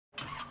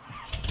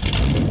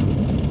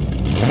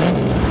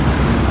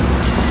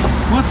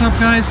What's up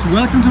guys,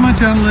 welcome to my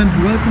channel and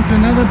welcome to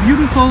another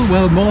beautiful,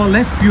 well, more or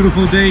less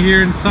beautiful day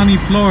here in sunny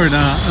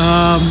Florida.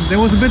 There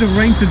was a bit of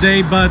rain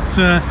today, but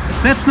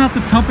that's not the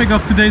topic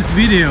of today's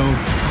video.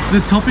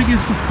 The topic is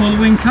the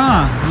following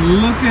car.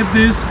 Look at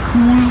this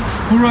cool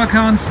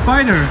Huracan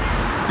Spyder.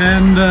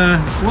 And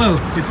well,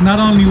 it's not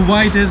only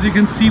white as you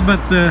can see, but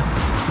the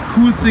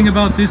cool thing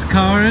about this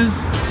car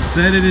is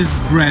that it is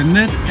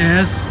branded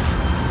as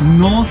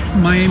North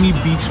Miami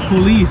Beach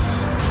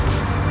Police.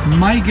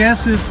 My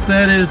guess is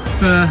that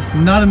it's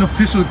not an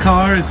official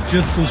car, it's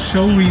just for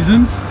show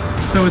reasons.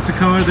 So it's a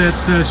car that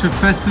should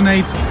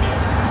fascinate,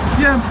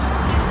 yeah,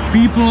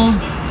 people,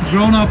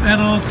 grown-up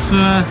adults,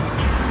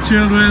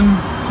 children.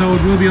 So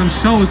it will be on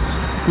shows,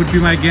 would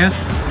be my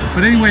guess.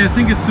 But anyway, I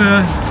think it's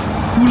a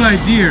cool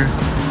idea.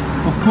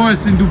 Of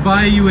course, in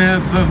Dubai you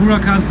have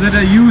Huracans that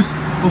are used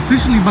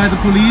officially by the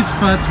police,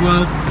 but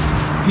well,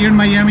 here in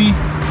Miami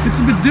it's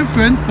a bit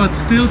different, but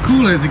still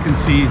cool, as you can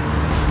see.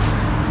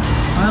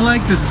 I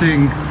like this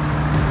thing.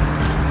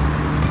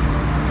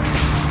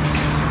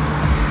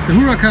 The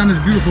Huracan is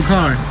a beautiful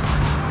car,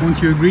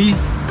 won't you agree?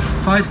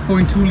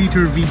 5.2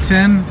 liter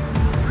V10,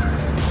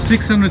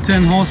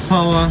 610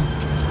 horsepower,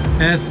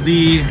 as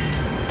the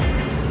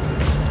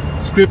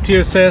script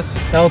here says,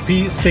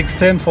 LP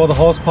 610 for the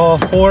horsepower,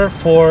 4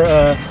 for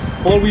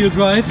all-wheel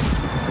drive.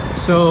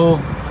 So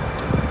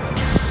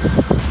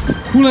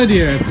cool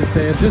idea, I have to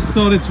say. I just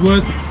thought it's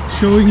worth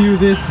showing you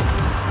this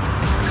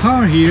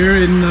car here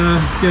in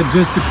yeah,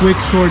 just a quick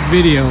short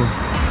video.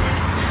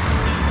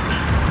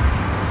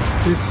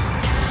 This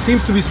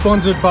seems to be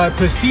sponsored by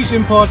Prestige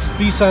Imports.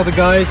 These are the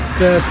guys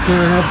that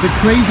have the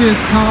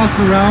craziest cars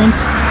around.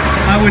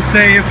 I would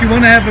say if you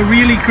want to have a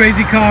really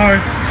crazy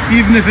car,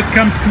 even if it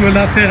comes to a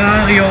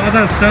Ferrari or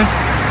other stuff,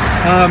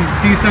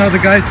 these are the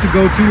guys to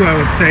go to, I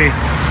would say.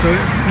 So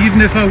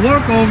even if I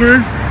walk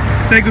over,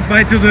 say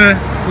goodbye to the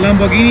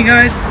Lamborghini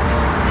guys,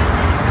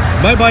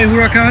 bye bye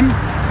Huracan.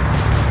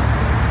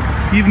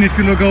 Even if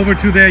you look over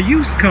to their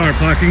used car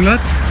parking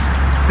lot,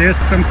 there's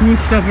some cool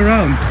stuff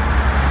around.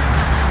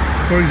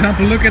 For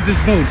example, look at this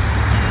boat.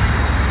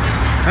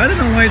 I don't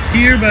know why it's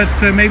here, but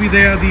maybe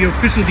they are the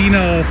official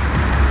dealer of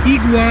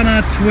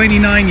Iguana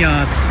 29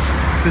 yachts.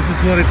 This is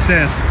what it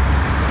says.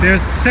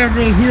 There's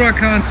several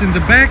Huracans in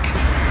the back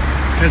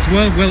as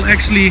well. Well,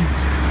 actually,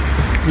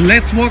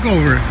 let's walk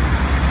over.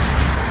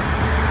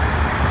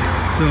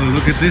 So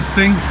look at this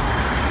thing.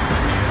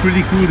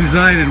 Pretty cool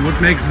design, and what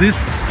makes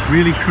this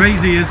really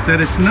crazy is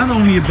that it's not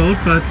only a boat,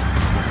 but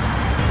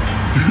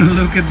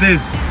look at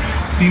this.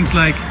 Seems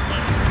like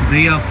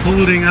they are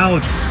folding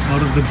out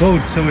of the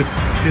boat, so it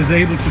is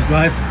able to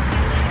drive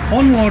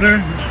on water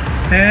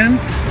and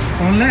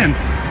on land.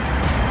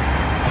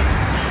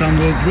 Some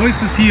Rolls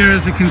Royces here,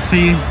 as you can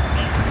see.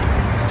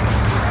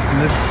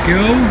 Let's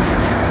go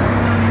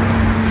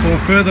for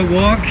a further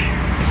walk.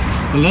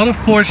 A lot of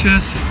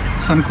Porsches,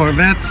 some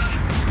Corvettes.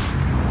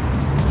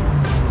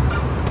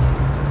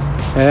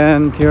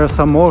 And here are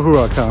some more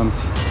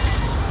Huracans.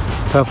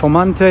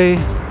 Performante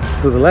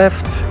to the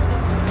left,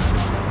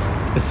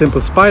 a simple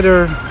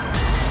Spyder,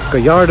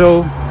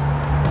 Gallardo,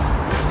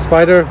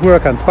 Spyder,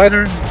 Huracan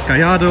Spyder,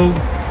 Gallardo,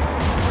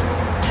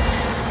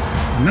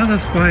 another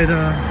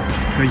Spyder,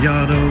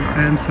 Gallardo,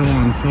 and so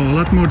on. So a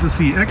lot more to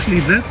see. Actually,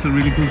 that's a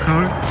really cool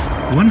car.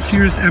 1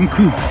 Series M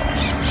Coupe.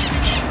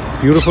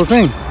 Beautiful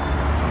thing.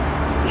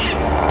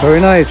 Very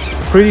nice.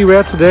 Pretty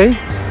rare today.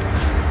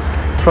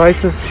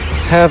 Prices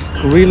have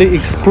really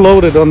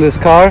exploded on this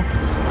car.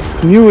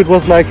 Knew it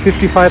was like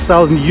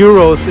 55,000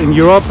 euros in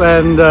Europe,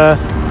 and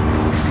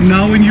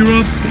now in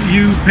Europe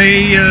you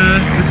pay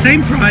the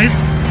same price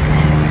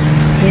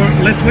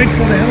for, let's wait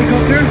for the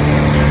helicopter.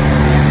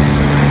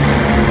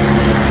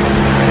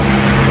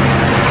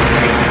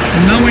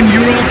 Now in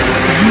Europe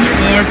you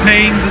are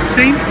paying the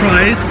same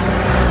price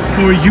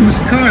for a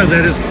used car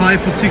that is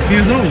 5 or 6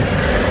 years old.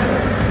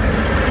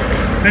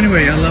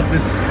 Anyway, I love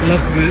this,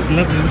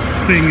 love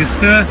this thing.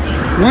 It's a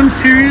 1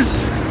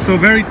 Series, so a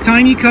very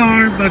tiny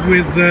car, but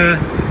with the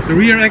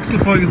rear axle,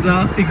 for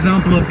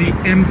example, of the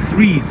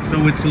M3,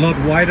 so it's a lot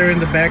wider in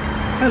the back.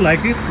 I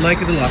like it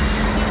a lot.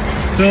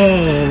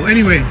 So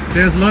anyway,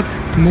 there's a lot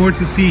more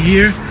to see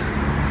here,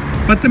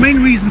 but the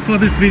main reason for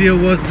this video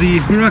was the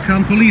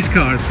Huracan police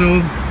car.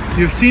 So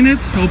you've seen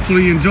it,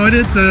 hopefully you enjoyed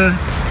it.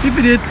 If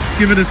you did,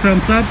 give it a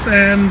thumbs up,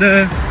 and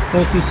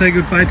also say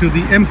goodbye to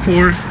the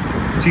M4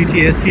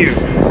 GTS here.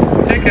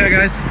 Take care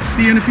guys,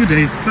 see you in a few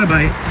days, bye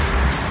bye.